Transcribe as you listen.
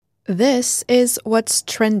This is what's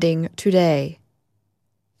trending today.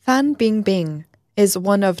 Fan Bingbing is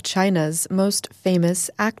one of China's most famous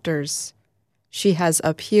actors. She has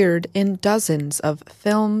appeared in dozens of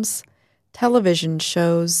films, television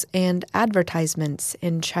shows, and advertisements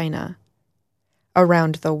in China.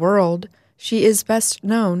 Around the world, she is best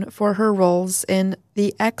known for her roles in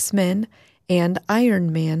the X-Men and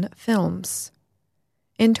Iron Man films.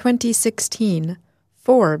 In 2016,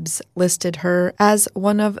 Forbes listed her as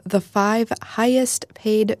one of the 5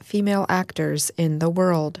 highest-paid female actors in the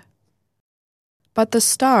world. But the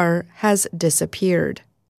star has disappeared.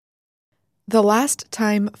 The last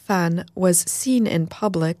time Fan was seen in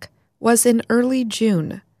public was in early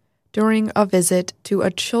June, during a visit to a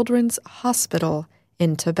children's hospital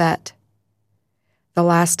in Tibet. The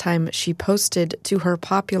last time she posted to her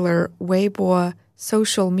popular Weibo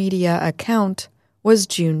social media account was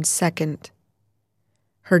June 2nd.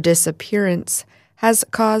 Her disappearance has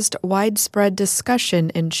caused widespread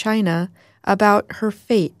discussion in China about her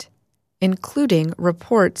fate, including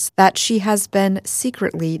reports that she has been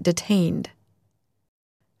secretly detained.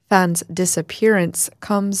 Fan's disappearance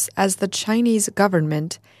comes as the Chinese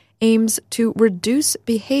government aims to reduce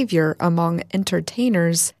behavior among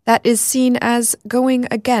entertainers that is seen as going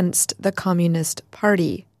against the Communist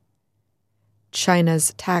Party.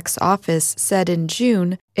 China's tax office said in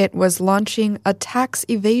June it was launching a tax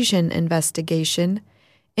evasion investigation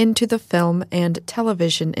into the film and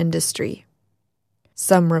television industry.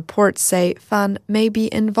 Some reports say Fan may be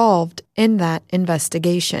involved in that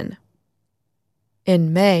investigation.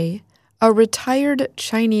 In May, a retired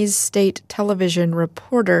Chinese state television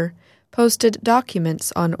reporter posted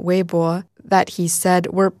documents on Weibo that he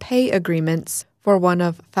said were pay agreements for one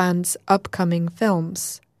of Fan's upcoming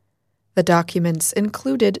films. The documents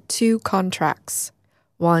included 2 contracts,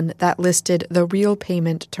 one that listed the real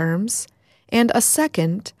payment terms, and a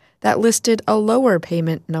second that listed a lower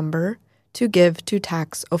payment number to give to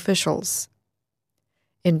tax officials.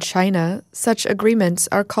 In China, such agreements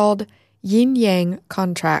are called yin-yang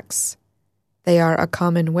contracts. They are a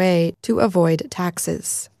common way to avoid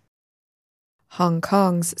taxes. Hong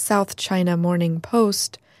Kong's South China Morning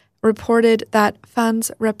Post reported that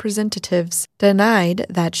Fan's representatives denied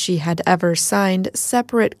that she had ever signed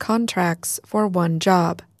separate contracts for one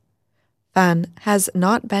job. Fan has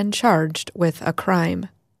not been charged with a crime.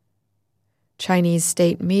 Chinese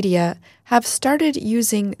state media have started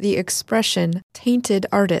using the expression tainted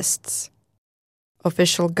artists.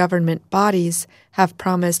 Official government bodies have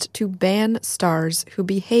promised to ban stars who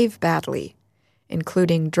behave badly,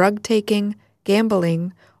 including drug-taking,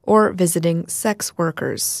 gambling, or visiting sex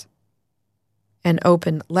workers. An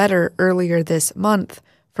open letter earlier this month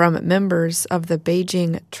from members of the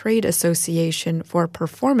Beijing Trade Association for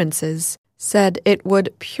Performances said it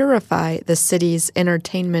would purify the city's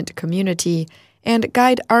entertainment community and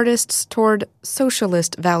guide artists toward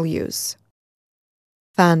socialist values.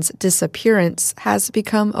 Fan's disappearance has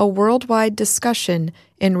become a worldwide discussion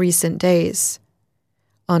in recent days.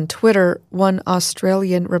 On Twitter, one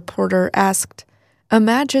Australian reporter asked,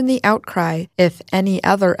 "Imagine the outcry if any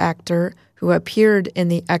other actor who appeared in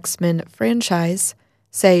the X-Men franchise,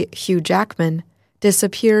 say Hugh Jackman,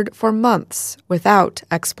 disappeared for months without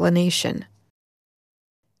explanation."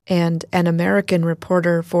 And an American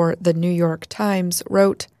reporter for The New York Times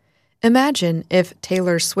wrote, "Imagine if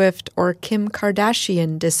Taylor Swift or Kim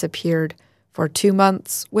Kardashian disappeared for 2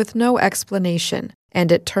 months with no explanation,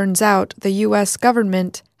 and it turns out the U.S.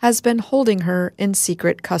 government has been holding her in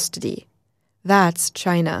secret custody. That's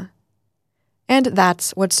China." And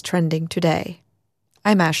that's what's trending today.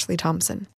 I'm Ashley Thompson.